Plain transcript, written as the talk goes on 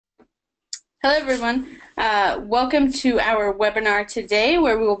Hello, everyone. Welcome to our webinar today,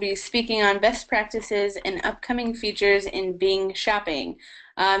 where we will be speaking on best practices and upcoming features in Bing Shopping.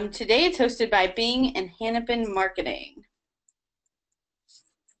 Today, it's hosted by Bing and Hanapin Marketing.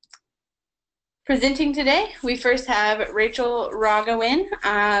 Presenting today, we first have Rachel Rogowin.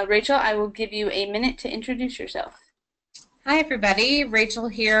 Rachel, I will give you a minute to introduce yourself. Hi everybody, Rachel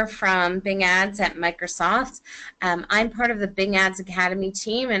here from Bing Ads at Microsoft. I'm part of the Bing Ads Academy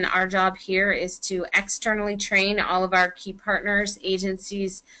team, and our job here is to externally train all of our key partners,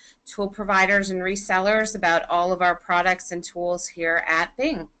 agencies, tool providers, and resellers about all of our products and tools here at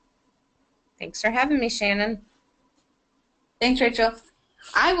Bing. Thanks for having me, Shannon. Thanks, Rachel.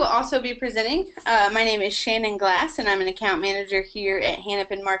 I will also be presenting. My name is Shannon Glass, and I'm an account manager here at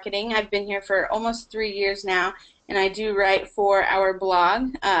Hanapin Marketing. I've been here for almost 3 years now, and I do write for our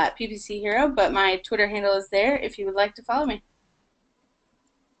blog, PPC Hero, but my Twitter handle is there if you would like to follow me.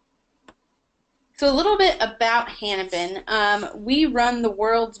 So a little bit about Hanapin. We run the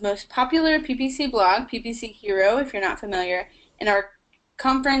world's most popular PPC blog, PPC Hero, if you're not familiar, and our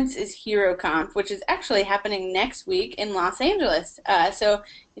conference is HeroConf, which is actually happening next week in Los Angeles. So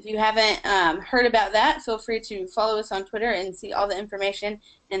if you haven't heard about that, feel free to follow us on Twitter and see all the information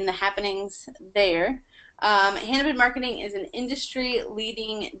and the happenings there. Hanapin Marketing is an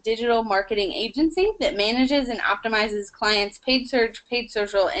industry-leading digital marketing agency that manages and optimizes clients' paid search, paid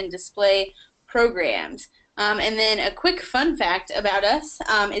social, and display programs. And then a quick fun fact about us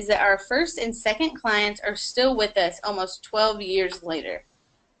is that our first and second clients are still with us almost 12 years later.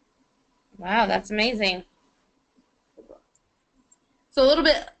 Wow, that's amazing. So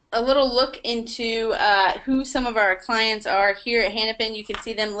a little look into who some of our clients are here at Hanapin. You can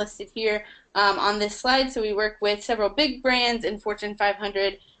see them listed here on this slide. So we work with several big brands and Fortune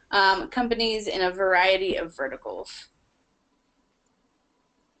 500 companies in a variety of verticals.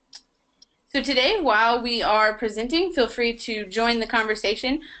 So today, while we are presenting, feel free to join the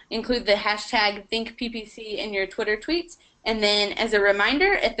conversation, include the hashtag ThinkPPC in your Twitter tweets, and then as a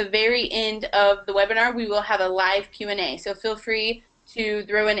reminder, at the very end of the webinar, we will have a live Q&A. So feel free to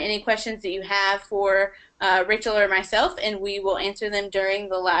throw in any questions that you have for Rachel or myself, and we will answer them during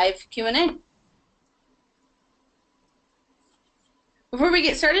the live Q&A. Before we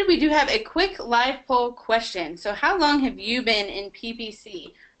get started, we do have a quick live poll question. So how long have you been in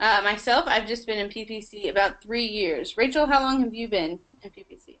PPC? Myself, I've just been in PPC about 3 years. Rachel, how long have you been in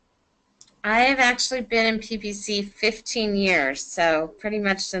PPC? I have actually been in PPC 15 years, so pretty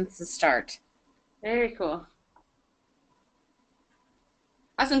much since the start. Very cool.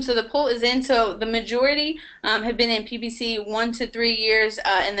 Awesome. So the poll is in. So the majority have been in PPC 1 to 3 years,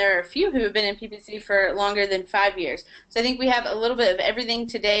 and there are a few who have been in PPC for longer than 5 years. So I think we have a little bit of everything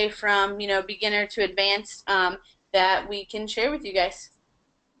today, from beginner to advanced, that we can share with you guys.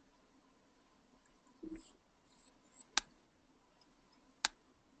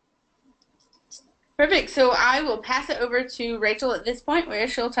 Perfect. So I will pass it over to Rachel at this point, where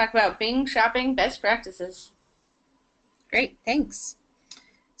she'll talk about Bing Shopping best practices. Great, thanks.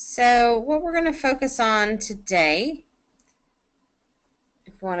 So what we're going to focus on today,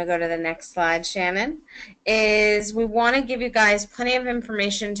 if you want to go to the next slide, Shannon, is we want to give you guys plenty of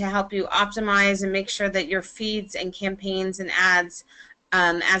information to help you optimize and make sure that your feeds and campaigns and ads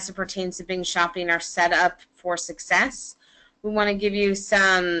as it pertains to Bing Shopping are set up for success. We want to give you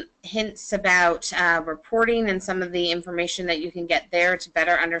some hints about reporting and some of the information that you can get there to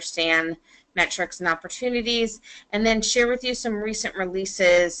better understand metrics and opportunities, and then share with you some recent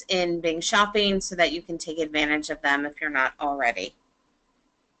releases in Bing Shopping so that you can take advantage of them if you're not already.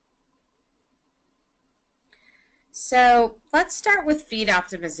 So let's start with feed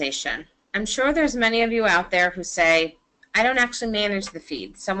optimization. I'm sure there's many of you out there who say, I don't actually manage the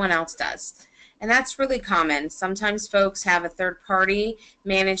feed, someone else does. And that's really common. Sometimes folks have a third party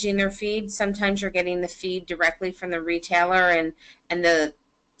managing their feed. Sometimes you're getting the feed directly from the retailer and the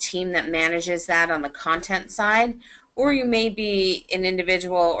team that manages that on the content side, or you may be an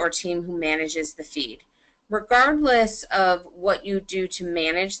individual or team who manages the feed. Regardless of what you do to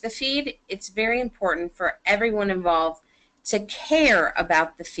manage the feed, it's very important for everyone involved to care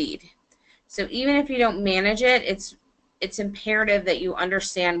about the feed. So even if you don't manage it, it's imperative that you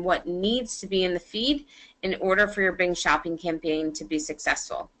understand what needs to be in the feed in order for your Bing Shopping campaign to be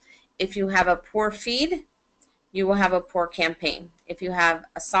successful. If you have a poor feed, you will have a poor campaign. If you have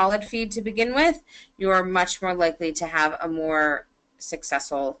a solid feed to begin with, you are much more likely to have a more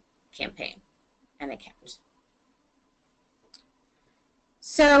successful campaign and account.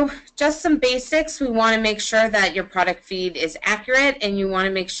 So just some basics. We want to make sure that your product feed is accurate, and you want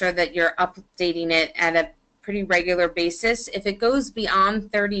to make sure that you're updating it at a pretty regular basis. If it goes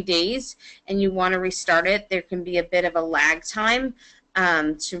beyond 30 days and you want to restart it, there can be a bit of a lag time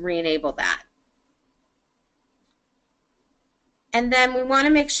to re-enable that. And then we want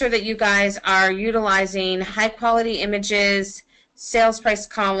to make sure that you guys are utilizing high quality images, sales price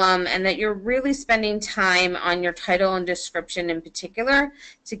column, and that you're really spending time on your title and description in particular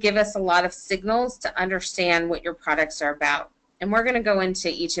to give us a lot of signals to understand what your products are about. And we're going to go into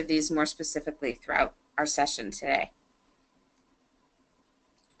each of these more specifically throughout our session today.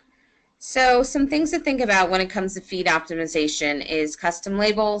 So some things to think about when it comes to feed optimization is custom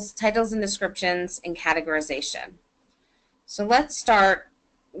labels, titles and descriptions, and categorization. So let's start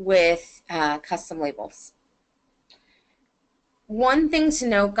with custom labels. One thing to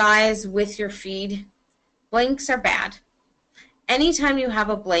note, guys, with your feed, blanks are bad. Anytime you have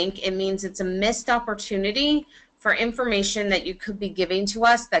a blank, it means it's a missed opportunity for information that you could be giving to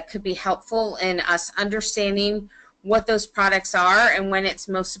us that could be helpful in us understanding what those products are and when it's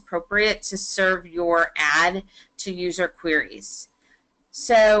most appropriate to serve your ad to user queries.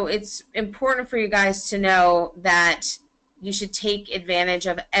 So it's important for you guys to know that you should take advantage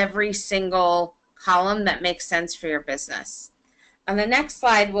of every single column that makes sense for your business. On the next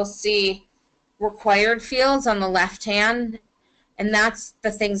slide, we'll see required fields on the left hand, and that's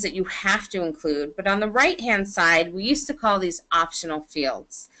the things that you have to include. But on the right hand side, we used to call these optional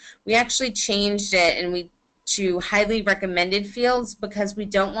fields. We actually changed it to highly recommended fields because we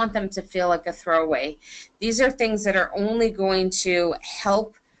don't want them to feel like a throwaway. These are things that are only going to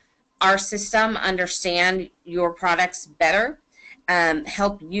help our system understand your products better,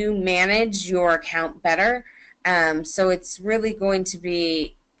 help you manage your account better. So it's really going to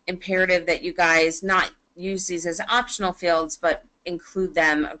be imperative that you guys not use these as optional fields, but include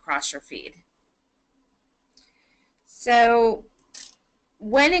them across your feed. So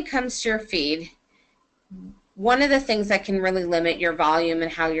when it comes to your feed, one of the things that can really limit your volume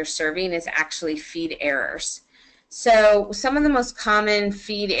and how you're serving is actually feed errors. So some of the most common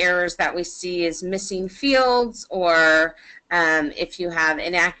feed errors that we see is missing fields, or if you have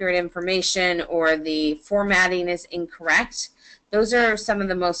inaccurate information or the formatting is incorrect. Those are some of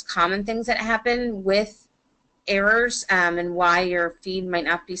the most common things that happen with errors and why your feed might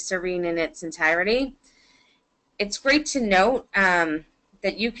not be serving in its entirety. It's great to note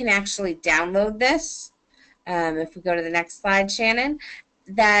that you can actually download this. If we go to the next slide, Shannon,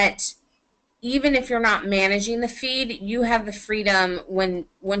 that even if you're not managing the feed, you have the freedom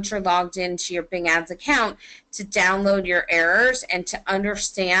once you're logged into your Bing Ads account to download your errors and to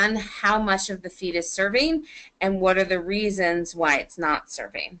understand how much of the feed is serving and what are the reasons why it's not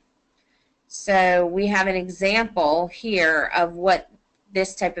serving. So we have an example here of what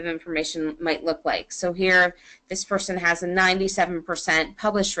this type of information might look like. So here, this person has a 97%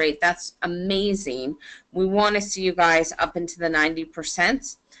 publish rate. That's amazing. We want to see you guys up into the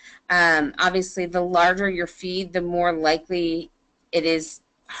 90%. Obviously, the larger your feed, the more likely it is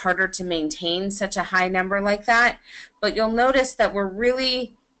harder to maintain such a high number like that. But you'll notice that we're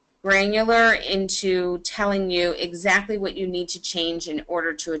really granular into telling you exactly what you need to change in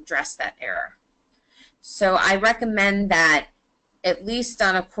order to address that error. So I recommend that at least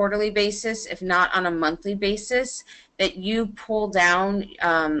on a quarterly basis, if not on a monthly basis, that you pull down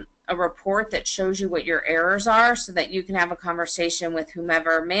a report that shows you what your errors are so that you can have a conversation with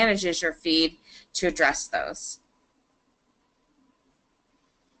whomever manages your feed to address those.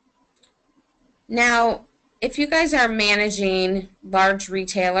 Now, if you guys are managing large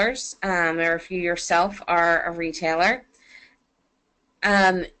retailers, or if you yourself are a retailer,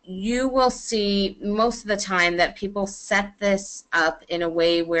 you will see most of the time that people set this up in a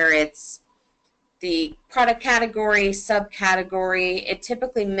way where it's the product category, subcategory. It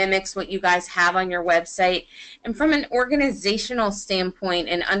typically mimics what you guys have on your website. And from an organizational standpoint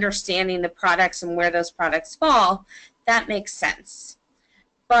and understanding the products and where those products fall, that makes sense.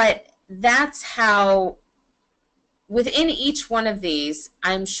 But that's how, within each one of these,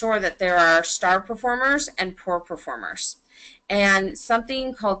 I'm sure that there are star performers and poor performers. And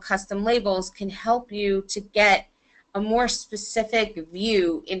something called custom labels can help you to get a more specific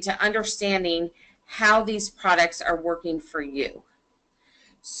view into understanding how these products are working for you.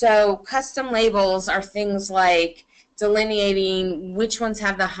 So custom labels are things like delineating which ones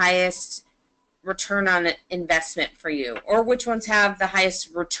have the highest return on investment for you, or which ones have the highest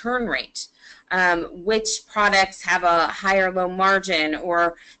return rate, which products have a higher low margin,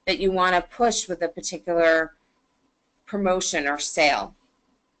 or that you want to push with a particular promotion or sale.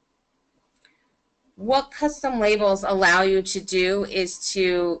 What custom labels allow you to do is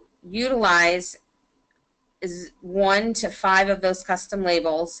to utilize 1 to 5 of those custom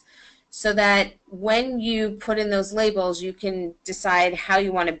labels so that when you put in those labels, you can decide how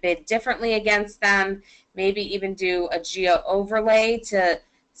you want to bid differently against them, maybe even do a geo overlay to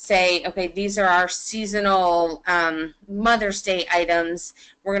say, okay, these are our seasonal Mother's Day items.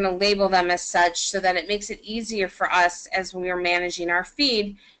 We're going to label them as such so that it makes it easier for us as we are managing our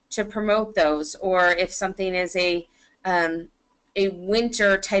feed to promote those. Or if something is a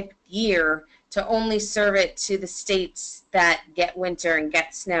winter type year, to only serve it to the states that get winter and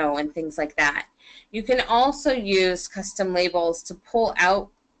get snow and things like that. You can also use custom labels to pull out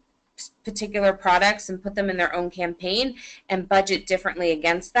particular products and put them in their own campaign and budget differently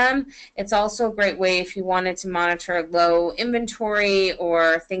against them. It's also a great way if you wanted to monitor low inventory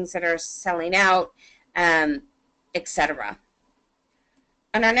or things that are selling out, etc.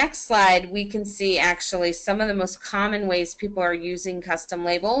 On our next slide, we can see actually some of the most common ways people are using custom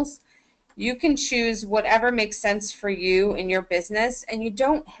labels. You can choose whatever makes sense for you in your business, and you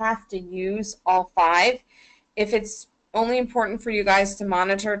don't have to use all 5. If it's only important for you guys to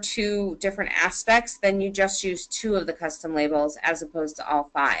monitor 2 different aspects, then you just use 2 of the custom labels as opposed to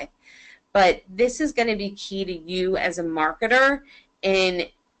all 5. But this is going to be key to you as a marketer in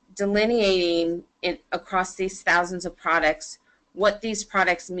delineating across these thousands of products what these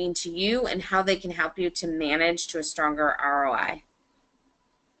products mean to you and how they can help you to manage to a stronger ROI.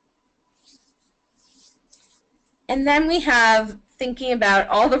 And then we have thinking about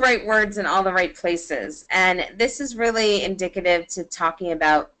all the right words in all the right places. And this is really indicative to talking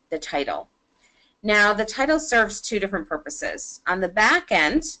about the title. Now, the title serves 2 different purposes. On the back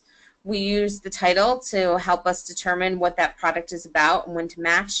end, we use the title to help us determine what that product is about and when to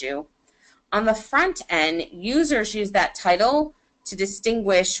match you. On the front end, users use that title to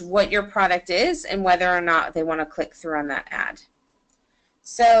distinguish what your product is and whether or not they want to click through on that ad.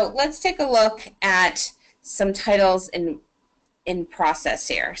 So let's take a look at some titles in process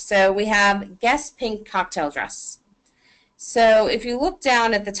here. So we have Guess Pink Cocktail Dress. So if you look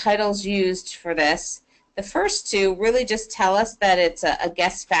down at the titles used for this, the first 2 really just tell us that it's a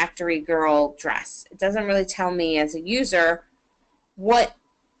Guess Factory girl dress. It doesn't really tell me as a user what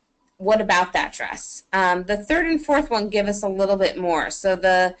about that dress. The 3rd and 4th one give us a little bit more. So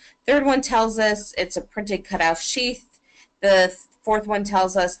the 3rd one tells us it's a printed cutout sheath. The 4th one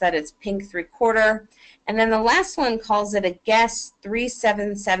tells us that it's pink 3/4. And then the last one calls it a Guess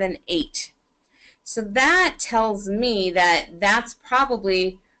 3778. So that tells me that that's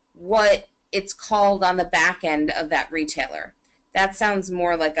probably what it's called on the back end of that retailer. That sounds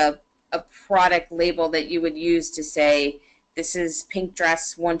more like a product label that you would use to say, this is pink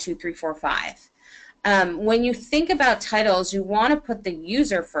dress 1, 2, 3, 4, 5. When you think about titles, you want to put the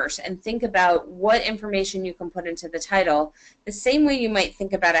user first and think about what information you can put into the title. The same way you might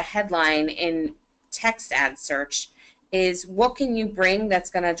think about a headline in text ad search is what can you bring that's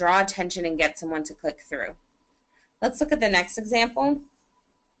going to draw attention and get someone to click through. Let's look at the next example.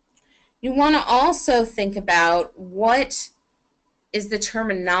 You want to also think about what is the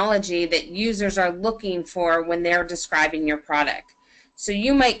terminology that users are looking for when they're describing your product. So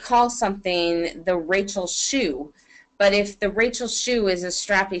you might call something the Rachel shoe, but if the Rachel shoe is a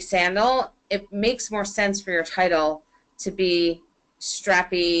strappy sandal, it makes more sense for your title to be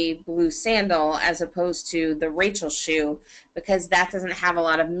strappy blue sandal as opposed to the Rachel shoe, because that doesn't have a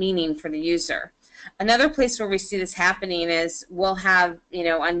lot of meaning for the user. Another place where we see this happening is we'll have,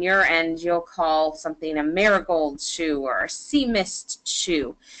 on your end, you'll call something a marigold shoe or a sea mist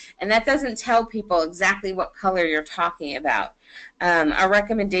shoe, and that doesn't tell people exactly what color you're talking about. Our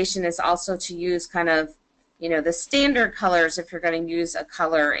recommendation is also to use kind of, the standard colors if you're going to use a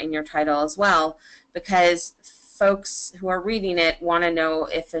color in your title as well, because folks who are reading it want to know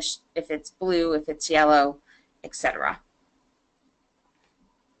if it's blue, if it's yellow, etc.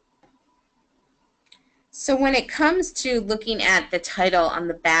 So when it comes to looking at the title on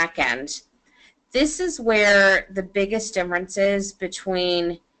the back end, this is where the biggest difference is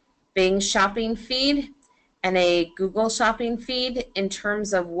between Bing shopping feed and a Google shopping feed in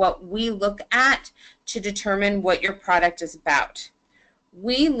terms of what we look at to determine what your product is about.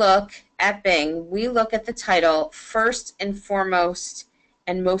 We look at Bing, we look at the title first and foremost,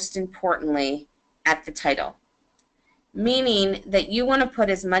 and most importantly, at the title. Meaning that you want to put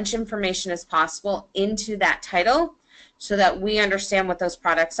as much information as possible into that title so that we understand what those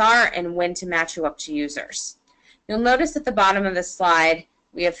products are and when to match you up to users. You'll notice at the bottom of the slide,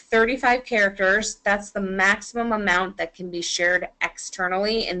 we have 35 characters. That's the maximum amount that can be shared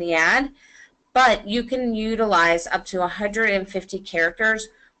externally in the ad, but you can utilize up to 150 characters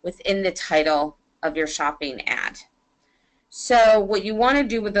within the title of your shopping ad. So what you want to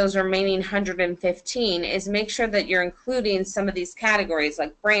do with those remaining 115 is make sure that you're including some of these categories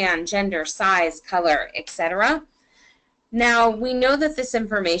like brand, gender, size, color, etc. Now, we know that this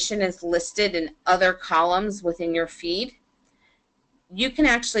information is listed in other columns within your feed. You can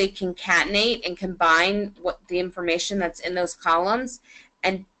actually concatenate and combine what the information that's in those columns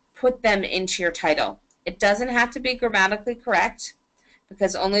and put them into your title. It doesn't have to be grammatically correct,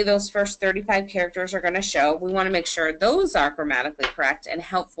 because only those first 35 characters are going to show. We want to make sure those are grammatically correct and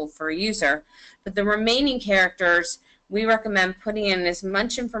helpful for a user. But the remaining characters, we recommend putting in as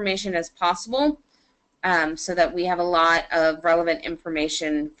much information as possible so that we have a lot of relevant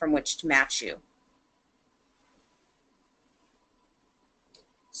information from which to match you.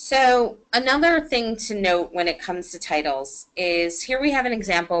 So another thing to note when it comes to titles is here we have an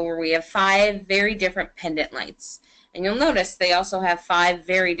example where we have 5 very different pendant lights. And you'll notice they also have 5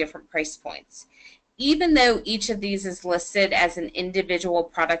 very different price points. Even though each of these is listed as an individual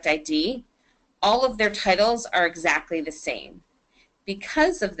product ID, all of their titles are exactly the same.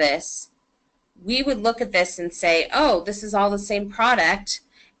 Because of this, we would look at this and say, oh, this is all the same product,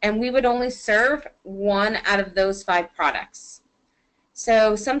 and we would only serve one out of those 5 products.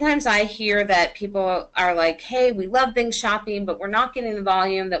 So sometimes I hear that people are like, hey, we love Bing Shopping, but we're not getting the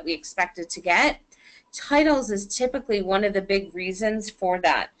volume that we expected to get. Titles is typically one of the big reasons for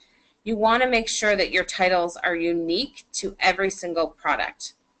that. You want to make sure that your titles are unique to every single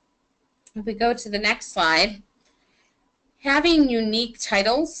product. If we go to the next slide, having unique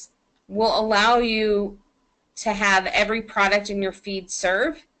titles will allow you to have every product in your feed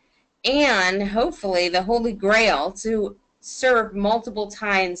serve, and hopefully the holy grail to serve multiple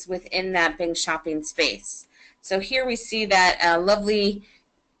times within that Bing Shopping space. So here we see that a lovely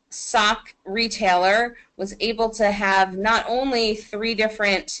sock retailer was able to have not only 3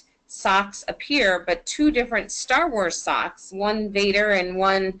 different socks appear, but 2 different Star Wars socks, one Vader and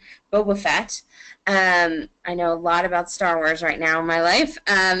one Boba Fett. I know a lot about Star Wars right now in my life.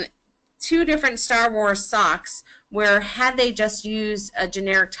 2 different Star Wars socks, where had they just used a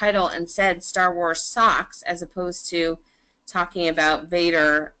generic title and said Star Wars socks as opposed to talking about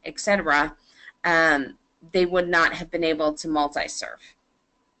Vader, etc., they would not have been able to multi-serve.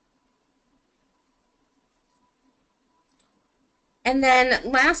 And then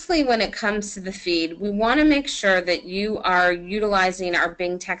lastly, when it comes to the feed, we want to make sure that you are utilizing our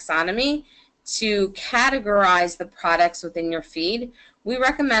Bing taxonomy to categorize the products within your feed. We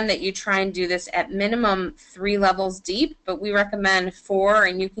recommend that you try and do this at minimum 3 levels deep, but we recommend 4,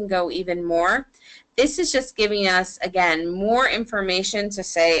 and you can go even more. This is just giving us, again, more information to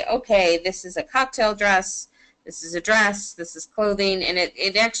say, okay, this is a cocktail dress, this is a dress, this is clothing, and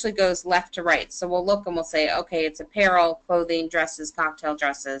it actually goes left to right. So we'll look and we'll say, okay, it's apparel, clothing, dresses, cocktail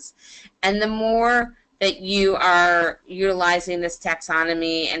dresses. And the more that you are utilizing this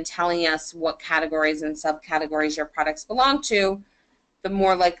taxonomy and telling us what categories and subcategories your products belong to, the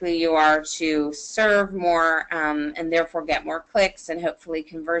more likely you are to serve more and therefore get more clicks and hopefully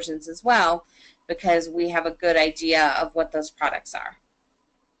conversions as well, because we have a good idea of what those products are.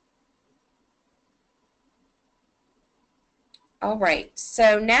 All right,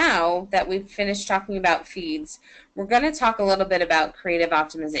 so now that we've finished talking about feeds, we're going to talk a little bit about creative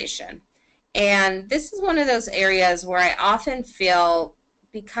optimization. And this is one of those areas where I often feel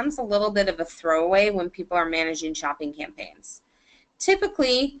becomes a little bit of a throwaway when people are managing shopping campaigns.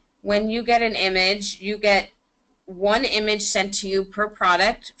 Typically, when you get an image, you get 1 image sent to you per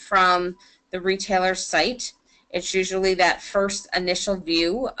product from the retailer's site. It's usually that first initial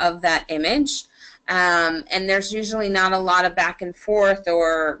view of that image. And there's usually not a lot of back and forth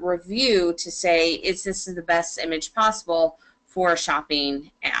or review to say, is this the best image possible for a shopping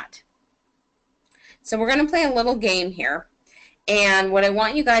ad? So we're going to play a little game here. And what I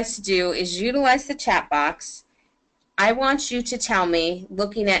want you guys to do is utilize the chat box. I want you to tell me,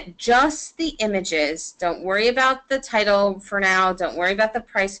 looking at just the images, don't worry about the title for now, don't worry about the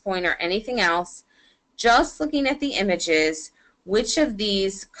price point or anything else, just looking at the images, which of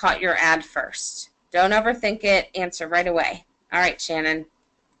these caught your ad first? Don't overthink it, answer right away. All right, Shannon,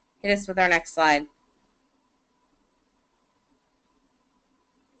 hit us with our next slide.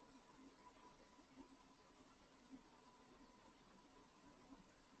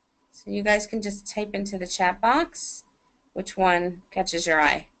 So you guys can just type into the chat box which one catches your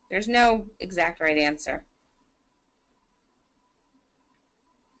eye. There's no exact right answer.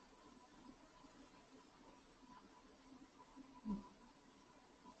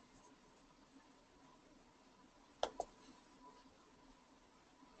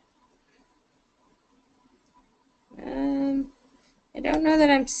 I don't know that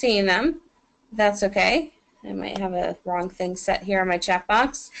I'm seeing them. That's okay. I might have a wrong thing set here in my chat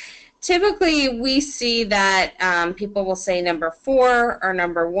box. Typically, we see that people will say number 4 or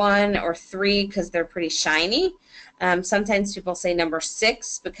number 1 or 3 because they're pretty shiny. Sometimes people say number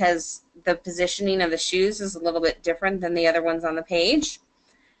 6 because the positioning of the shoes is a little bit different than the other ones on the page.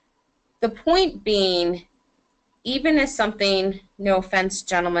 The point being, even as something, no offense,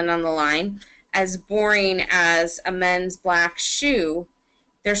 gentlemen on the line, as boring as a men's black shoe,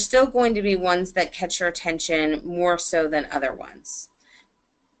 there's still going to be ones that catch your attention more so than other ones.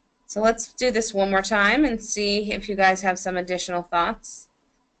 So let's do this one more time and see if you guys have some additional thoughts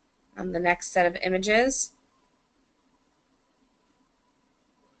on the next set of images.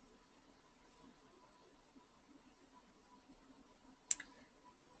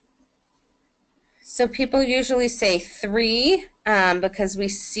 So people usually say 3 because we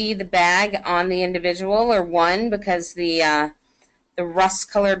see the bag on the individual, or 1 because the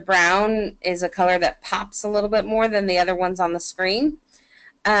rust-colored brown is a color that pops a little bit more than the other ones on the screen.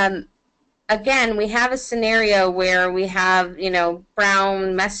 Again, we have a scenario where we have,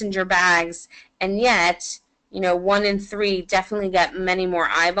 brown messenger bags, and yet, 1 and 3 definitely get many more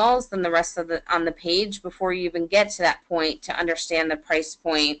eyeballs than the rest of on the page before you even get to that point to understand the price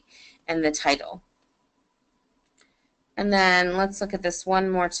point and the title. And then let's look at this one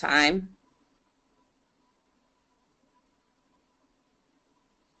more time.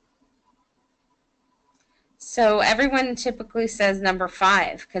 So everyone typically says number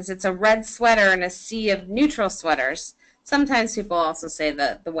 5 because it's a red sweater in a sea of neutral sweaters. Sometimes people also say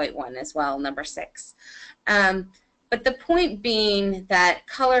the white one as well, number 6. But the point being that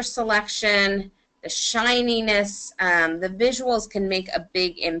color selection, the shininess, the visuals can make a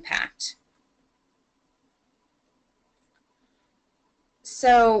big impact.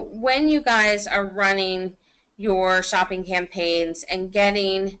 So when you guys are running your shopping campaigns and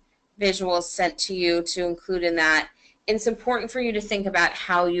getting visuals sent to you to include in that, it's important for you to think about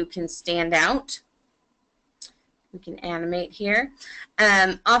how you can stand out. We can animate here.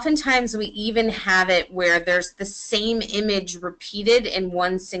 Oftentimes we even have it where there's the same image repeated in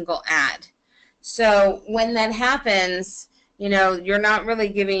one single ad. So when that happens, you're not really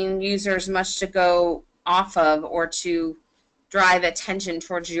giving users much to go off of or to drive attention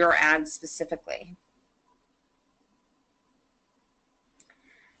towards your ad specifically.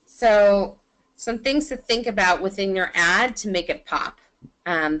 So some things to think about within your ad to make it pop.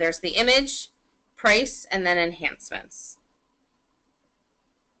 There's the image, price, and then enhancements.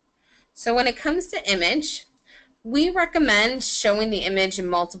 So when it comes to image, we recommend showing the image in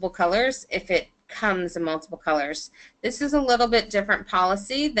multiple colors if it comes in multiple colors. This is a little bit different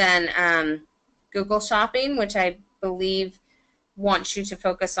policy than Google Shopping, which I believe wants you to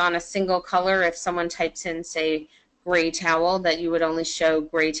focus on a single color. If someone types in, say, gray towel, that you would only show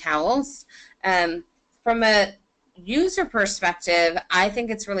gray towels. From a user perspective, I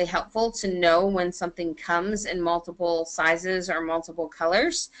think it's really helpful to know when something comes in multiple sizes or multiple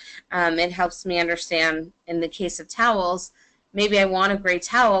colors. It helps me understand, in the case of towels, maybe I want a gray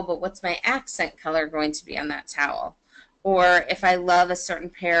towel, but what's my accent color going to be on that towel? Or if I love a certain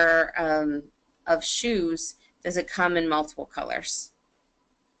pair of shoes, does it come in multiple colors?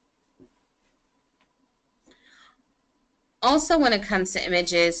 Also, when it comes to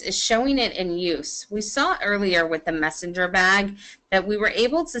images, is showing it in use. We saw earlier with the messenger bag that we were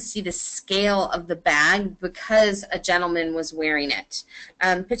able to see the scale of the bag because a gentleman was wearing it.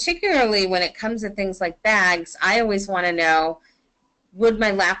 Particularly when it comes to things like bags, I always want to know, would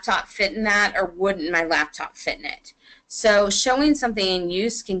my laptop fit in that, or wouldn't my laptop fit in it? So showing something in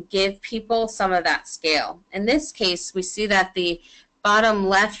use can give people some of that scale. In this case, we see that the bottom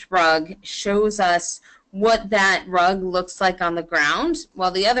left rug shows us what that rug looks like on the ground,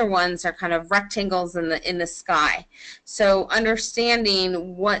 while the other ones are kind of rectangles in the sky. So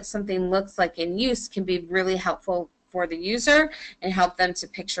understanding what something looks like in use can be really helpful for the user and help them to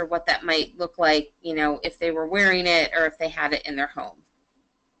picture what that might look like, if they were wearing it or if they had it in their home.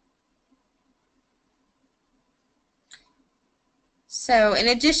 So in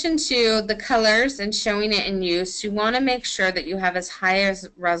addition to the colors and showing it in use, you want to make sure that you have as high a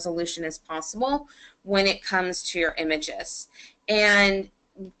resolution as possible when it comes to your images. And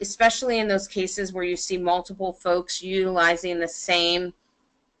especially in those cases where you see multiple folks utilizing the same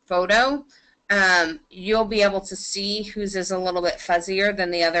photo, you'll be able to see whose is a little bit fuzzier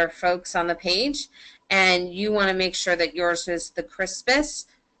than the other folks on the page, and you want to make sure that yours is the crispest,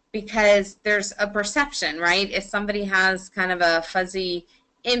 because there's a perception, right? If somebody has kind of a fuzzy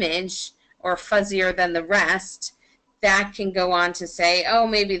image or fuzzier than the rest, that can go on to say, oh,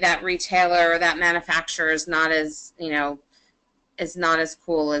 maybe that retailer or that manufacturer is not as, is not as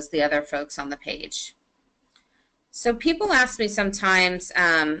cool as the other folks on the page. So people ask me sometimes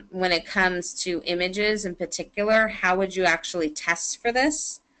when it comes to images in particular, how would you actually test for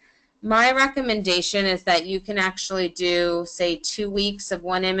this? My recommendation is that you can actually do, say, 2 weeks of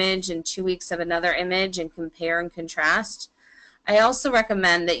one image and 2 weeks of another image and compare and contrast. I also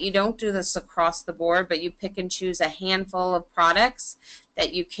recommend that you don't do this across the board, but you pick and choose a handful of products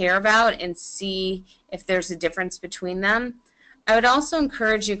that you care about and see if there's a difference between them. I would also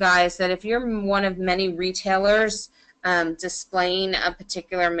encourage you guys that if you're one of many retailers displaying a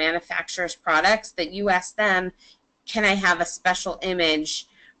particular manufacturer's products, that you ask them, can I have a special image?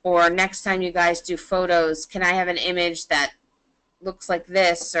 Or next time you guys do photos, can I have an image that looks like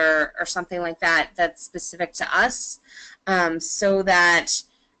this or something like that that's specific to us, so that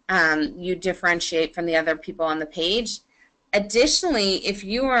you differentiate from the other people on the page. Additionally, if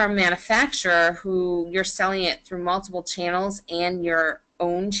you are a manufacturer who you're selling it through multiple channels and your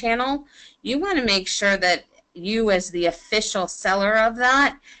own channel, you want to make sure that you as the official seller of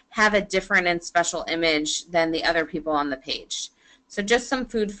that have a different and special image than the other people on the page. So just some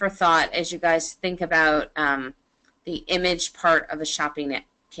food for thought as you guys think about the image part of a shopping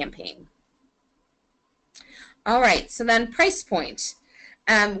campaign. All right, so then price point.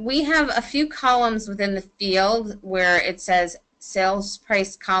 We have a few columns within the field where it says sales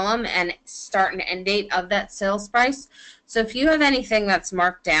price column and start and end date of that sales price. So if you have anything that's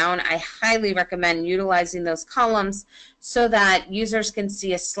marked down, I highly recommend utilizing those columns so that users can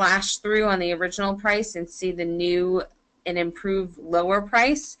see a slash through on the original price and see the new and improved lower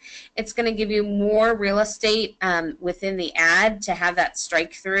price. It's going to give you more real estate within the ad to have that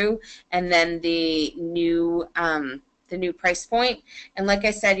strike through and then the new price point. And like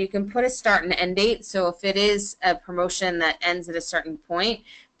I said, you can put a start and end date. So if it is a promotion that ends at a certain point,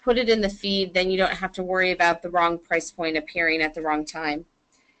 put it in the feed, then you don't have to worry about the wrong price point appearing at the wrong time.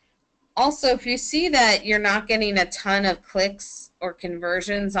 Also, if you see that you're not getting a ton of clicks or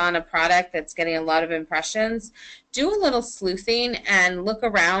conversions on a product that's getting a lot of impressions, do a little sleuthing and look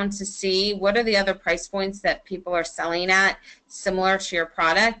around to see what are the other price points that people are selling at similar to your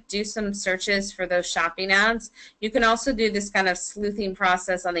product. Do some searches for those shopping ads. You can also do this kind of sleuthing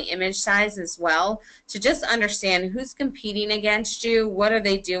process on the image size as well to just understand who's competing against you, what are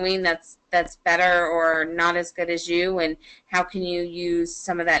they doing that's better or not as good as you, and how can you use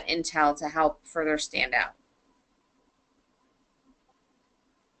some of that intel to help further stand out.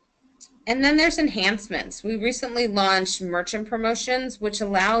 And then there's enhancements. We recently launched merchant promotions, which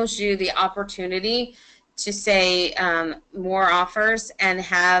allows you the opportunity to say more offers and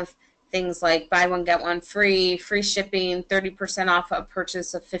have things like buy one, get one free, free shipping, 30% off a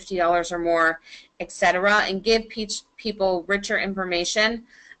purchase of $50 or more, etc., and give people richer information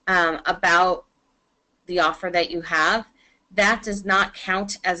about the offer that you have. That does not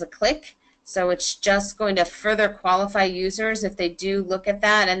count as a click. So it's just going to further qualify users if they do look at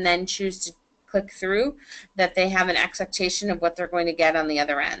that and then choose to click through, that they have an expectation of what they're going to get on the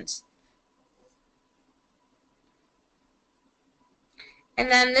other end. And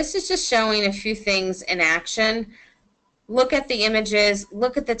then this is just showing a few things in action. Look at the images,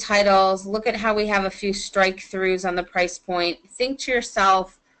 look at the titles, look at how we have a few strike-throughs on the price point. Think to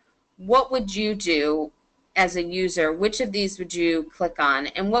yourself, what would you do as a user? Which of these would you click on?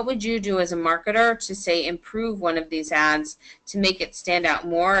 And what would you do as a marketer to, say, improve one of these ads to make it stand out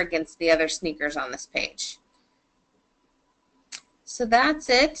more against the other sneakers on this page? So that's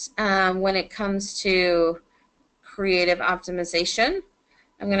it when it comes to creative optimization.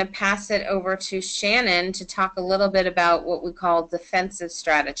 I'm going to pass it over to Shannon to talk a little bit about what we call defensive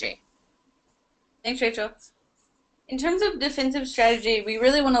strategy. Thanks, Rachel. In terms of defensive strategy, we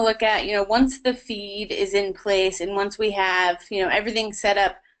really want to look at, once the feed is in place and once we have, everything set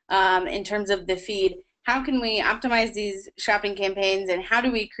up in terms of the feed, how can we optimize these shopping campaigns and how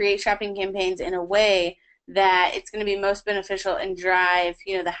do we create shopping campaigns in a way that it's going to be most beneficial and drive,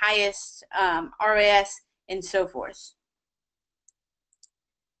 the highest ROAS and so forth.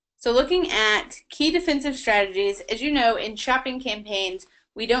 So looking at key defensive strategies, as you know, in shopping campaigns,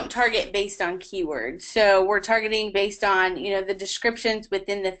 we don't target based on keywords. So we're targeting based on, the descriptions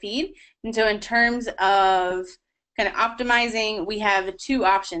within the feed. And so in terms of kind of optimizing, we have two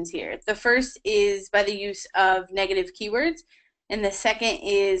options here. The first is by the use of negative keywords, and the second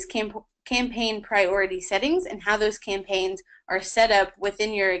is campaign priority settings and how those campaigns are set up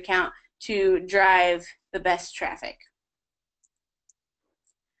within your account to drive the best traffic.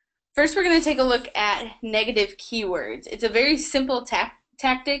 First, we're going to take a look at negative keywords. It's a very simple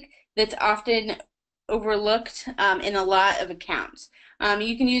tactic that's often overlooked in a lot of accounts.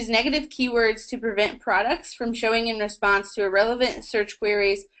 You can use negative keywords to prevent products from showing in response to irrelevant search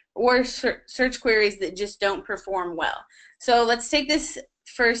queries or search queries that just don't perform well. So let's take this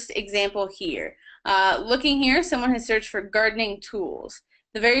first example here. Looking here, someone has searched for gardening tools.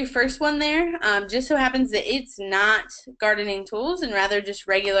 The very first one there just so happens that it's not gardening tools and rather just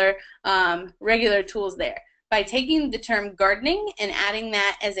regular tools there. By taking the term gardening and adding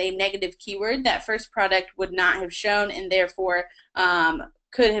that as a negative keyword, that first product would not have shown and therefore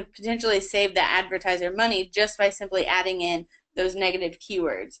could have potentially saved the advertiser money just by simply adding in those negative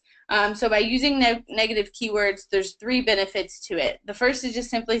keywords. So by using negative keywords, there's three benefits to it. The first is just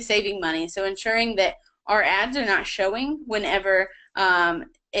simply saving money, so ensuring that our ads are not showing whenever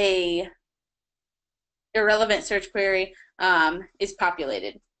a irrelevant search query is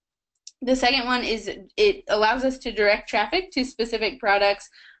populated. The second one is it allows us to direct traffic to specific products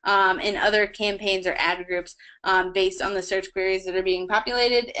and other campaigns or ad groups based on the search queries that are being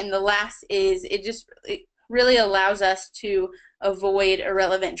populated. And the last is it really allows us to avoid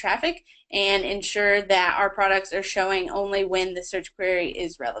irrelevant traffic and ensure that our products are showing only when the search query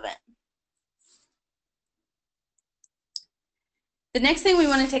is relevant. The next thing we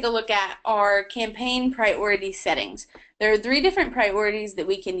want to take a look at are campaign priority settings. There are three different priorities that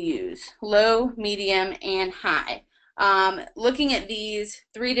we can use: low, medium, and high. Looking at these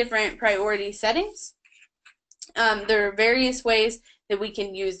three different priority settings, there are various ways that we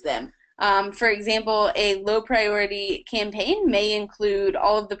can use them. For example, a low priority campaign may include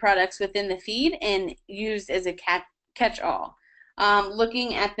all of the products within the feed and used as a catch-all.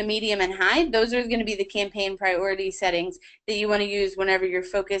 Looking at the medium and high, those are going to be the campaign priority settings that you want to use whenever you're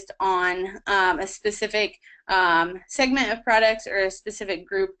focused on a specific segment of products or a specific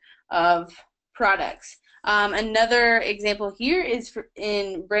group of products. Another example here is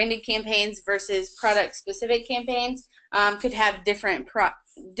in branded campaigns versus product-specific campaigns could have different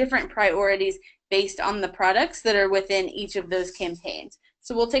priorities based on the products that are within each of those campaigns.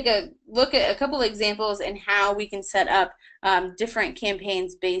 So we'll take a look at a couple examples and how we can set up different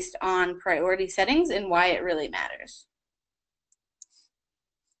campaigns based on priority settings and why it really matters.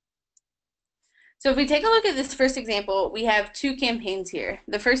 So if we take a look at this first example, we have two campaigns here.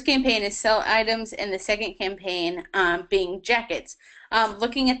 The first campaign is sell items and the second campaign being jackets.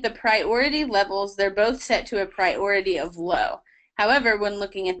 Looking at the priority levels, they're both set to a priority of low. However, when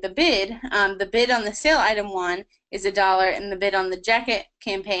looking at the bid on the sale item one is $1 and the bid on the jacket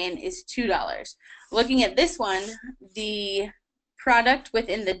campaign is $2. Looking at this one, the product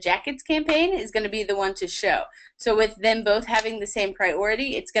within the jackets campaign is going to be the one to show. So with them both having the same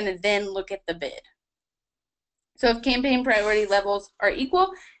priority, it's going to then look at the bid. So if campaign priority levels are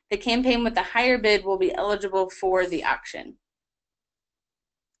equal, the campaign with the higher bid will be eligible for the auction.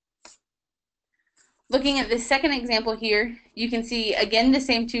 Looking at this second example here, you can see again the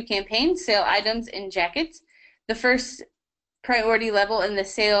same two campaigns, sale items and jackets. The first priority level in the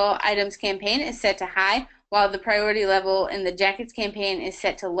sale items campaign is set to high, while the priority level in the jackets campaign is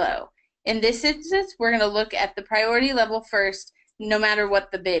set to low. In this instance, we're going to look at the priority level first, no matter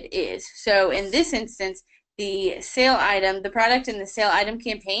what the bid is. So in this instance, the sale item, the product in the sale item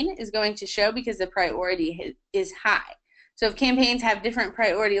campaign is going to show because the priority is high. So if campaigns have different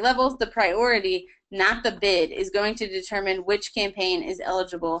priority levels, the priority, not the bid, is going to determine which campaign is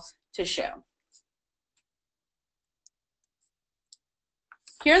eligible to show.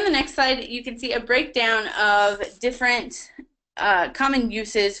 Here on the next slide, you can see a breakdown of different common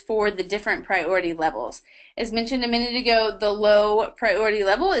uses for the different priority levels. As mentioned a minute ago, the low priority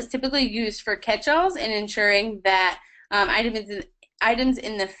level is typically used for catch-alls and ensuring that items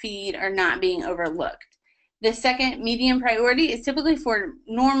in the feed are not being overlooked. The second, medium priority, is typically for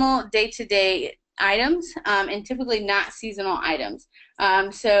normal day-to-day items and typically not seasonal items.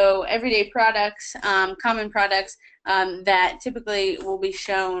 So everyday products, common products that typically will be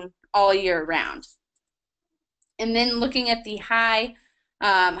shown all year round. And then looking at the high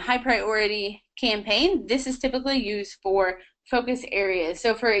priority campaign, this is typically used for focus areas.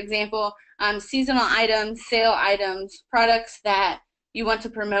 So for example, seasonal items, sale items, products that you want to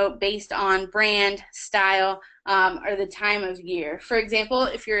promote based on brand, style, or the time of year. For example,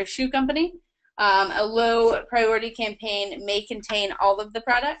 if you're a shoe company, a low priority campaign may contain all of the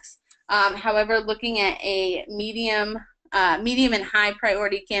products. However, looking at a medium and high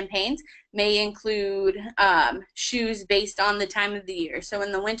priority campaigns may include shoes based on the time of the year. So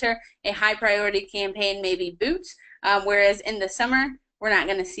in the winter, a high priority campaign may be boots, whereas in the summer, we're not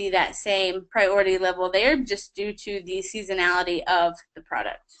going to see that same priority level there just due to the seasonality of the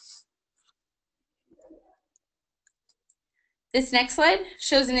product. This next slide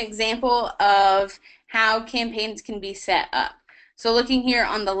shows an example of how campaigns can be set up. So looking here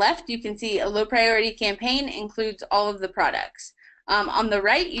on the left, you can see a low priority campaign includes all of the products. On the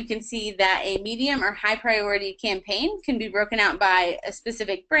right, you can see that a medium or high priority campaign can be broken out by a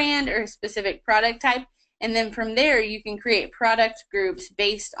specific brand or a specific product type. And then from there, you can create product groups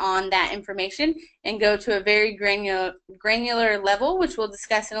based on that information and go to a very granular level, which we'll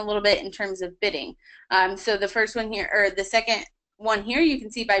discuss in a little bit in terms of bidding. So the first one here, or the second one here, you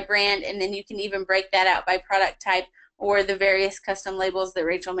can see by brand, and then you can even break that out by product type or the various custom labels that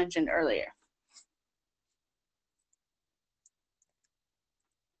Rachel mentioned earlier.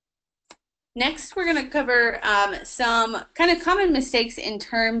 Next, we're going to cover some kind of common mistakes in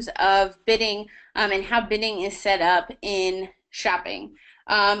terms of bidding and how bidding is set up in shopping.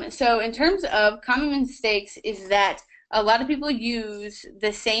 So in terms of common mistakes is that a lot of people use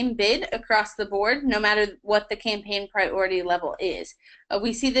the same bid across the board, no matter what the campaign priority level is.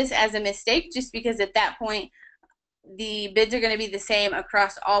 We see this as a mistake just because at that point, the bids are going to be the same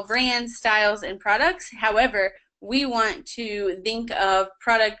across all brands, styles, and products. However, we want to think of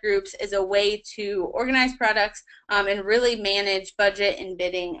product groups as a way to organize products and really manage budget and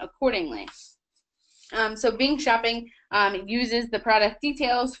bidding accordingly. So Bing Shopping uses the product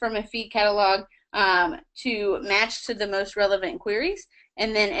details from a feed catalog to match to the most relevant queries.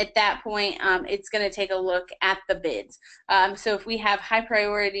 And then at that point, it's going to take a look at the bids. So if we have high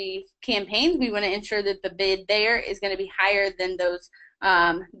priority campaigns, we want to ensure that the bid there is going to be higher than those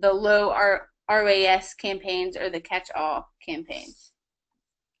the low ROAS campaigns or the catch-all campaigns.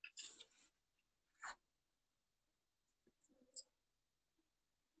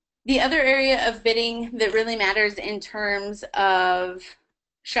 The other area of bidding that really matters in terms of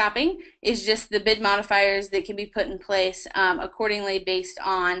shopping is just the bid modifiers that can be put in place accordingly based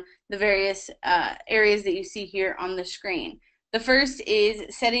on the various areas that you see here on the screen. The first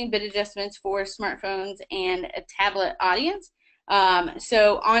is setting bid adjustments for smartphones and a tablet audience.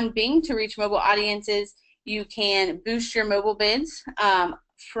 So on Bing, to reach mobile audiences, you can boost your mobile bids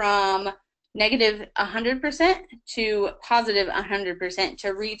from negative 100% to positive 100% to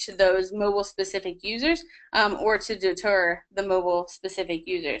reach those mobile specific users or to deter the mobile specific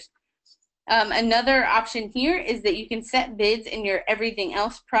users. Another option here is that you can set bids in your everything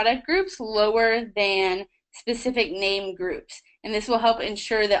else product groups lower than specific name groups. And this will help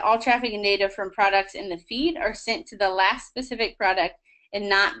ensure that all traffic and data from products in the feed are sent to the last specific product and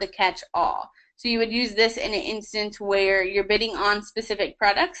not the catch-all. So you would use this in an instance where you're bidding on specific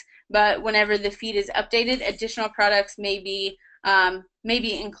products, but whenever the feed is updated, additional products may be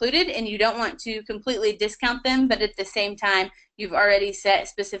included, and you don't want to completely discount them, but at the same time, you've already set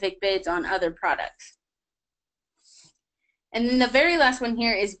specific bids on other products. And then the very last one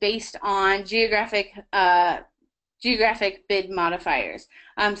here is based on geographic bid modifiers.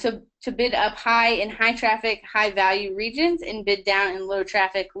 So to bid up high in high traffic, high value regions and bid down in low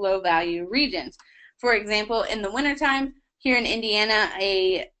traffic, low value regions. For example, in the wintertime, here in Indiana,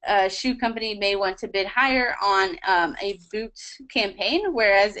 a shoe company may want to bid higher on a boots campaign,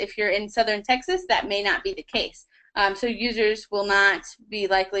 whereas if you're in southern Texas, that may not be the case. So users will not be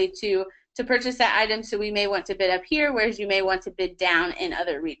likely to purchase that item, so we may want to bid up here, whereas you may want to bid down in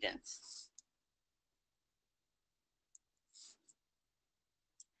other regions.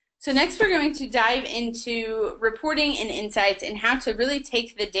 So next we're going to dive into reporting and insights and how to really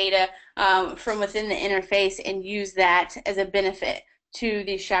take the data from within the interface and use that as a benefit to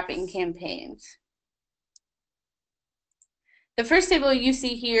these shopping campaigns. The first table you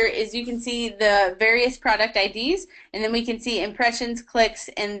see here is you can see the various product IDs, and then we can see impressions, clicks,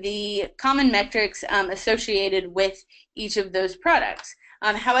 and the common metrics associated with each of those products.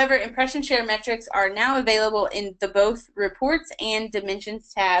 However, impression share metrics are now available in the both reports and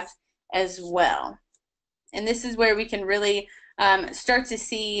dimensions tabs as well. And this is where we can really start to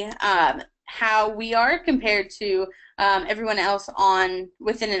see how we are compared to everyone else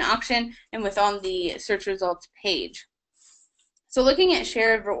within an auction and on the search results page. So looking at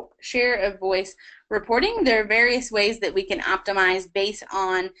share of voice reporting, there are various ways that we can optimize based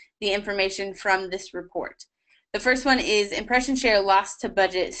on the information from this report. The first one is impression share loss to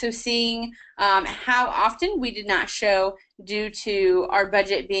budget. So seeing how often we did not show due to our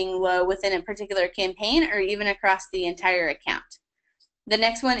budget being low within a particular campaign or even across the entire account. The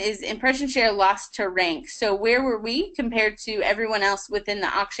next one is impression share loss to rank. So where were we compared to everyone else within the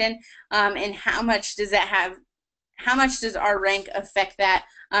auction, and how much does our rank affect that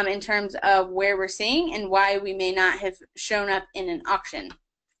in terms of where we're seeing and why we may not have shown up in an auction.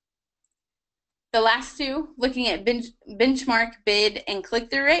 The last two, looking at benchmark bid and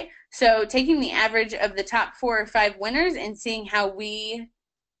click-through rate. So taking the average of the top 4 or 5 winners and seeing how we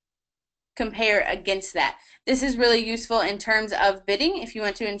compare against that. This is really useful in terms of bidding if you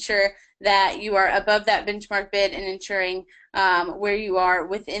want to ensure that you are above that benchmark bid and ensuring where you are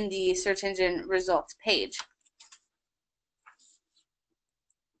within the search engine results page.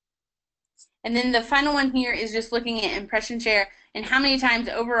 And then the final one here is just looking at impression share and how many times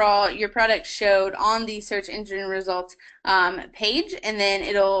overall your product showed on the search engine results page. And then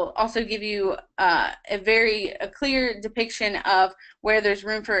it'll also give you a clear depiction of where there's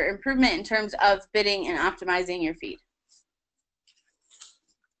room for improvement in terms of bidding and optimizing your feed.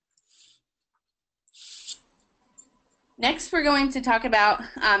 Next, we're going to talk about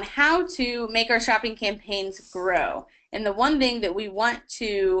how to make our shopping campaigns grow. And the one thing that we want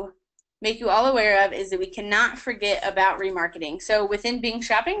to make you all aware of is that we cannot forget about remarketing. So within Bing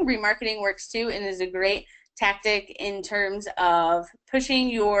Shopping, remarketing works too and is a great tactic in terms of pushing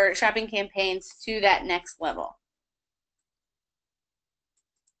your shopping campaigns to that next level.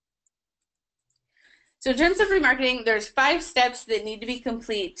 So in terms of remarketing, there's 5 steps that need to be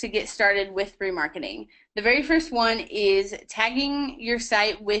complete to get started with remarketing. The very first one is tagging your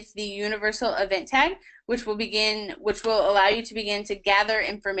site with the universal event tag, which will allow you to begin to gather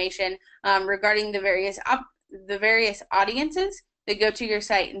information regarding the various audiences that go to your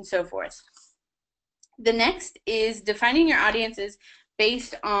site and so forth. The next is defining your audiences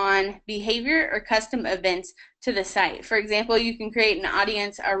based on behavior or custom events to the site. For example, you can create an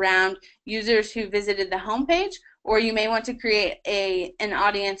audience around users who visited the homepage, or you may want to create an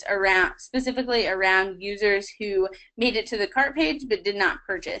audience specifically around users who made it to the cart page but did not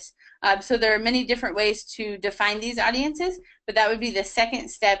purchase. So there are many different ways to define these audiences, but that would be the second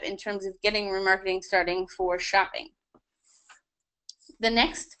step in terms of getting remarketing starting for shopping. The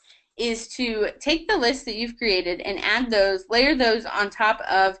next is to take the list that you've created and layer those on top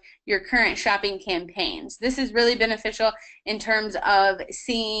of your current shopping campaigns. This is really beneficial in terms of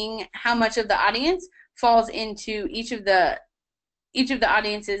seeing how much of the audience falls into each of the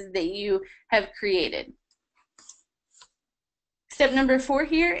audiences that you have created. Step number 4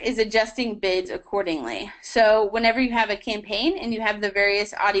 here is adjusting bids accordingly. So whenever you have a campaign and you have the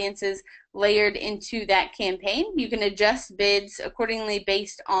various audiences layered into that campaign, you can adjust bids accordingly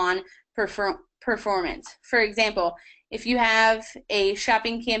based on performance. For example, if you have a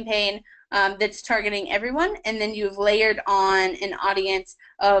shopping campaign that's targeting everyone, and then you've layered on an audience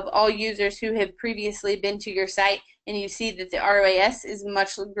of all users who have previously been to your site, and you see that the ROAS is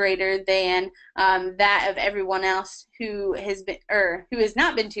much greater than that of everyone else who has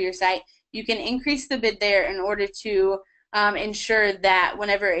not been to your site, you can increase the bid there in order to ensure that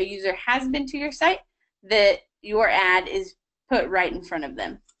whenever a user has been to your site, that your ad is put right in front of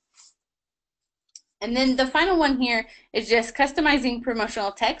them. And then the final one here is just customizing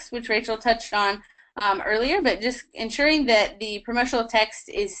promotional text, which Rachel touched on earlier, but just ensuring that the promotional text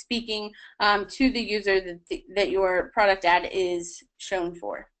is speaking to the user that your product ad is shown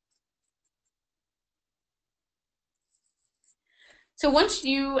for. So once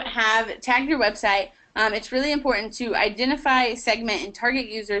you have tagged your website, it's really important to identify, segment, and target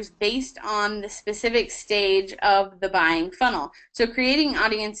users based on the specific stage of the buying funnel. So creating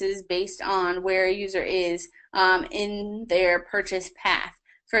audiences based on where a user is in their purchase path.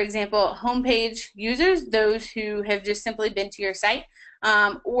 For example, homepage users, those who have just simply been to your site,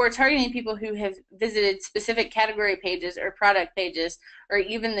 or targeting people who have visited specific category pages or product pages, or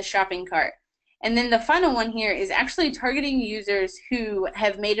even the shopping cart. And then the final one here is actually targeting users who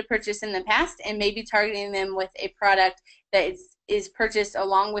have made a purchase in the past and maybe targeting them with a product that is purchased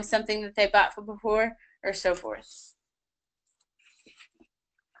along with something that they bought for before, or so forth.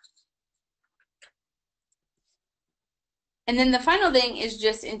 And then the final thing is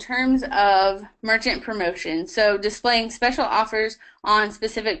just in terms of merchant promotion. So displaying special offers on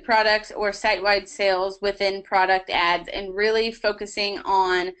specific products or site-wide sales within product ads, and really focusing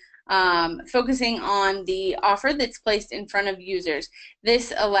on the offer that's placed in front of users.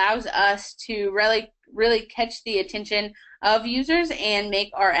 This allows us to really catch the attention of users and make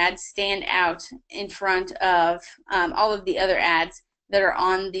our ads stand out in front of all of the other ads that are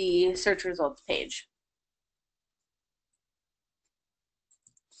on the search results page.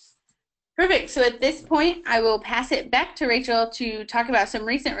 Perfect. So at this point, I will pass it back to Rachel to talk about some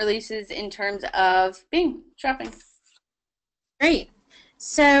recent releases in terms of Bing Shopping. Great.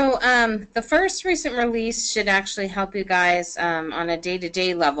 So the first recent release should actually help you guys on a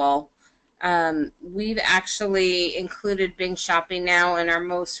day-to-day level. We've actually included Bing Shopping now in our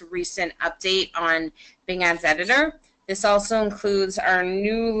most recent update on Bing Ads Editor. This also includes our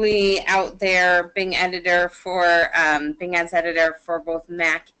newly out there Bing Editor for Bing Ads Editor for both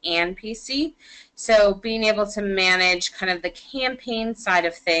Mac and PC. So being able to manage kind of the campaign side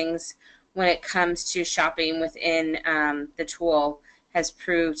of things when it comes to shopping within the tool has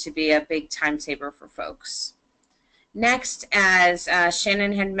proved to be a big time saver for folks. Next, as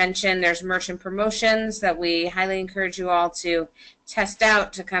Shannon had mentioned, there's merchant promotions that we highly encourage you all to test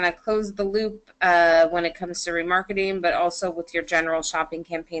out to kind of close the loop when it comes to remarketing, but also with your general shopping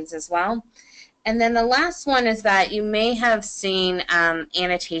campaigns as well. And then the last one is that you may have seen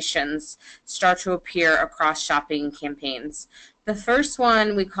annotations start to appear across shopping campaigns. The first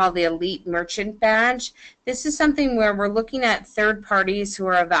one we call the Elite Merchant Badge. This is something where we're looking at third parties who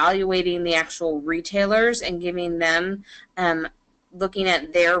are evaluating the actual retailers and giving them, looking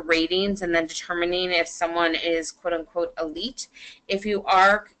at their ratings and then determining if someone is quote unquote elite. If you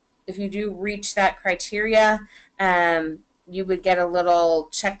do reach that criteria, you would get a little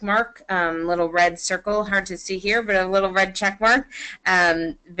check mark, little red circle, hard to see here, but a little red check mark,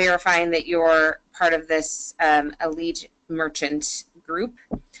 verifying that you're part of this elite merchant group.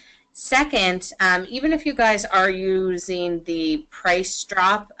 Second, even if you guys are using the price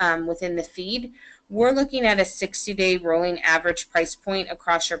drop within the feed, we're looking at a 60-day rolling average price point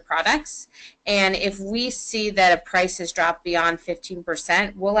across your products. And if we see that a price has dropped beyond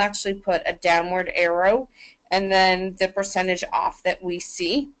 15%, we'll actually put a downward arrow and then the percentage off that we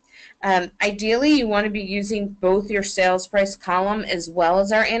see. Ideally, you want to be using both your sales price column as well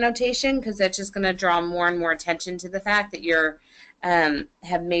as our annotation, because that's just going to draw more and more attention to the fact that you're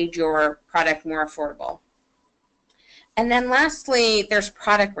have made your product more affordable. And then lastly, there's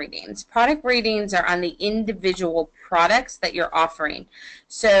product ratings. Product ratings are on the individual products that you're offering.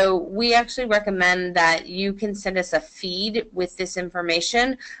 So we actually recommend that you can send us a feed with this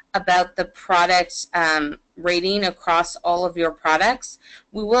information about the product rating across all of your products.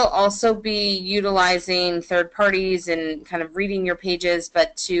 We will also be utilizing third parties and kind of reading your pages,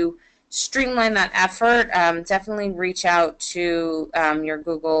 but to streamline that effort, definitely reach out to your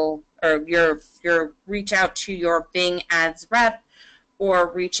Google or your reach out to your Bing Ads rep,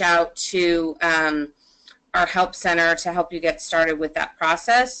 or reach out to our help center to help you get started with that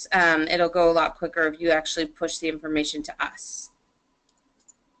process. It'll go a lot quicker if you actually push the information to us.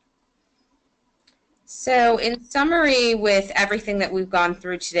 So in summary, with everything that we've gone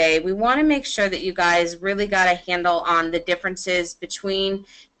through today, we want to make sure that you guys really got a handle on the differences between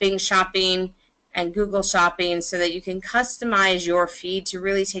Bing Shopping and Google Shopping so that you can customize your feed to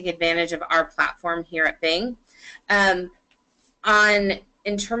really take advantage of our platform here at Bing.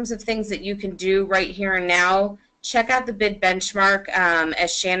 In terms of things that you can do right here and now, check out the bid benchmark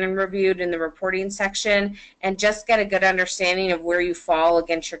as Shannon reviewed in the reporting section, and just get a good understanding of where you fall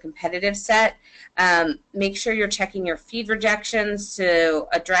against your competitive set. Make sure you're checking your feed rejections to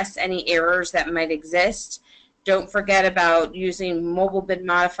address any errors that might exist. Don't forget about using mobile bid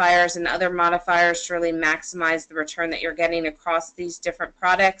modifiers and other modifiers to really maximize the return that you're getting across these different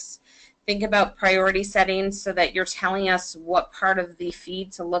products. Think about priority settings so that you're telling us what part of the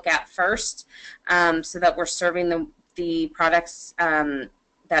feed to look at first, so that we're serving the products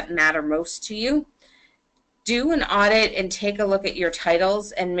that matter most to you. Do an audit and take a look at your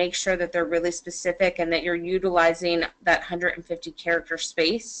titles and make sure that they're really specific and that you're utilizing that 150 character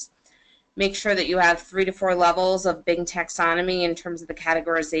space. Make sure that you have 3 to 4 levels of Bing taxonomy in terms of the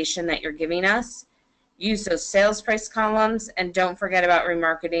categorization that you're giving us. Use those sales price columns, and don't forget about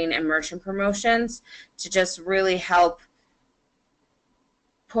remarketing and merchant promotions to just really help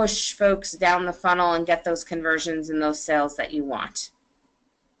push folks down the funnel and get those conversions and those sales that you want.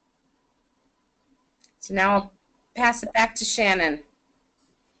 So now I'll pass it back to Shannon.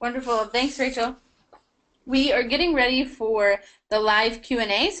 Wonderful. Thanks, Rachel. We are getting ready for the live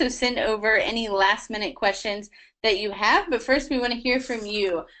Q&A, so send over any last-minute questions that you have. But first, we want to hear from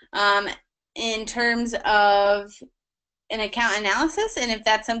you in terms of an account analysis, and if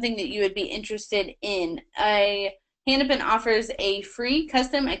that's something that you would be interested in. Hanapin offers a free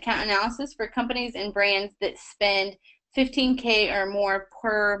custom account analysis for companies and brands that spend $15K or more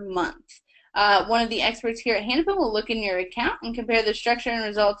per month. One of the experts here at Hanapin will look in your account and compare the structure and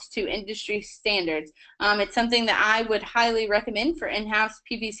results to industry standards. It's something that I would highly recommend for in-house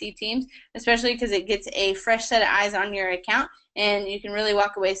PPC teams, especially because it gets a fresh set of eyes on your account, and you can really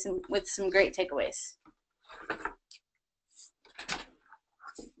walk away with some great takeaways.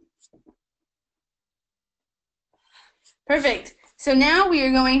 Perfect. So now we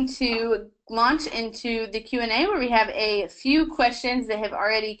are going to launch into the Q&A, where we have a few questions that have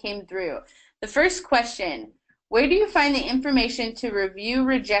already came through. The first question: where do you find the information to review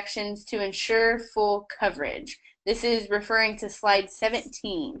rejections to ensure full coverage? This is referring to slide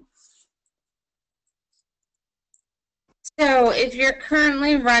 17. So if you're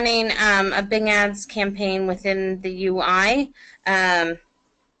currently running a Bing Ads campaign within the UI,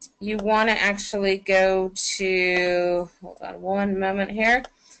 you want to actually go to, hold on one moment here.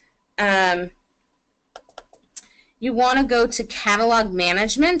 you want to go to catalog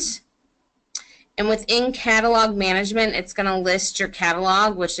management. And within catalog management, it's going to list your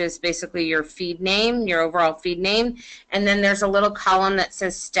catalog, which is basically your feed name, your overall feed name. And then there's a little column that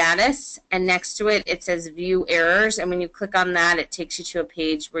says status, and next to it, it says view errors. And when you click on that, it takes you to a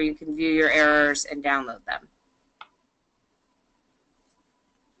page where you can view your errors and download them.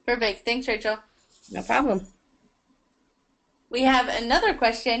 Perfect. Thanks, Rachel. No problem. We have another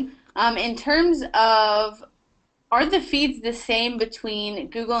question. In terms of, are the feeds the same between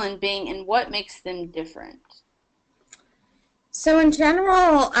Google and Bing, and what makes them different? So in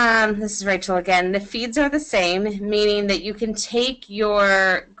general, this is Rachel again, the feeds are the same, meaning that you can take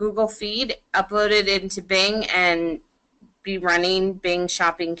your Google feed, upload it into Bing, and be running Bing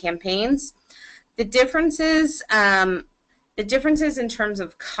shopping campaigns. The differences in terms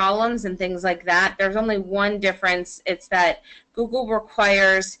of columns and things like that, there's only one difference. It's that Google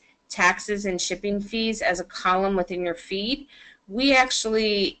requires taxes and shipping fees as a column within your feed. We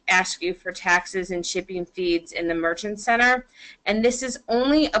actually ask you for taxes and shipping fees in the Merchant Center, and this is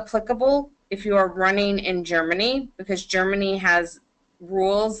only applicable if you are running in Germany, because Germany has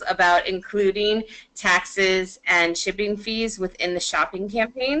rules about including taxes and shipping fees within the shopping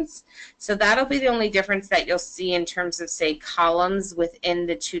campaigns. So that'll be the only difference that you'll see in terms of, say, columns within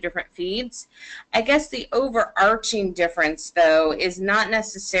the two different feeds. I guess the overarching difference, though, is not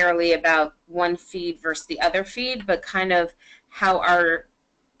necessarily about one feed versus the other feed, but kind of how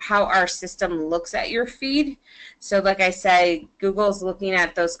our system looks at your feed. So like I say, Google's looking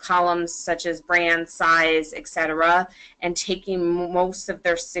at those columns such as brand, size, etc., and taking most of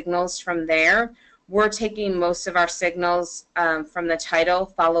their signals from there. We're taking most of our signals from the title,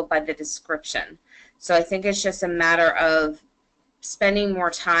 followed by the description. So I think it's just a matter of spending more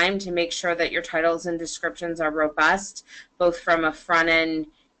time to make sure that your titles and descriptions are robust, both from a front-end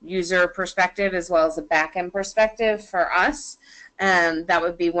user perspective as well as a back-end perspective for us. That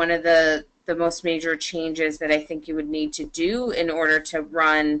would be one of the most major changes that I think you would need to do in order to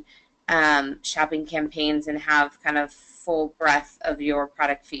run shopping campaigns and have kind of full breadth of your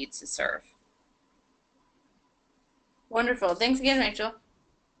product feeds to serve. Wonderful. Thanks again, Rachel.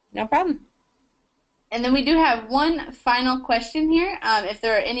 No problem. And then we do have one final question here. If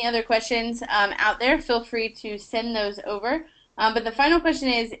there are any other questions out there, feel free to send those over. But the final question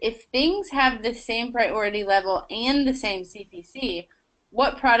is, if things have the same priority level and the same CPC,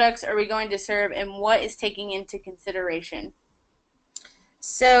 what products are we going to serve, and what is taking into consideration?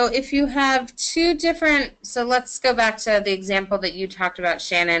 So if you have two different, so let's go back to the example that you talked about,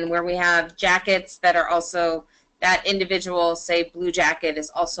 Shannon, where we have jackets that are also, that individual, say blue jacket, is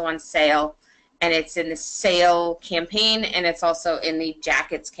also on sale, and it's in the sale campaign, and it's also in the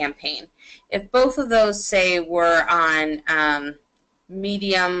jackets campaign. If both of those, say, were on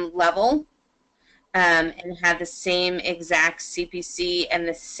medium level and had the same exact CPC and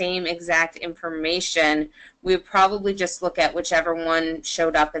the same exact information, we would probably just look at whichever one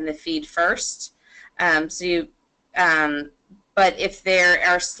showed up in the feed first. But if there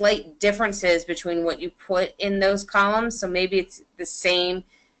are slight differences between what you put in those columns, so maybe it's the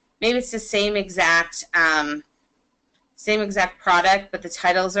same exact product, but the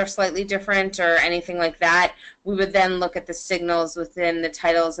titles are slightly different or anything like that, we would then look at the signals within the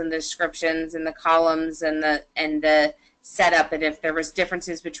titles and the descriptions and the columns and the setup, and if there was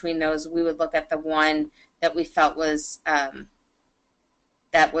differences between those, we would look at the one that we felt was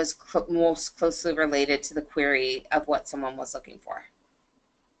most closely related to the query of what someone was looking for.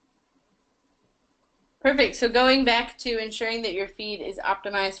 Perfect. So going back to ensuring that your feed is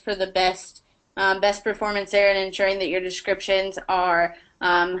optimized for the best performance there, and ensuring that your descriptions are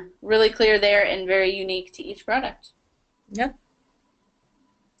really clear there and very unique to each product. Yep.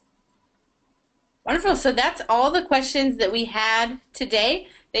 Wonderful. So that's all the questions that we had today.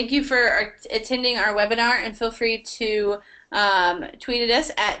 Thank you for attending our webinar, and feel free to tweet at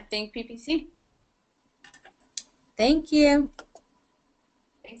us at ThinkPPC. Thank you.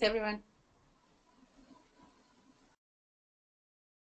 Thanks, everyone.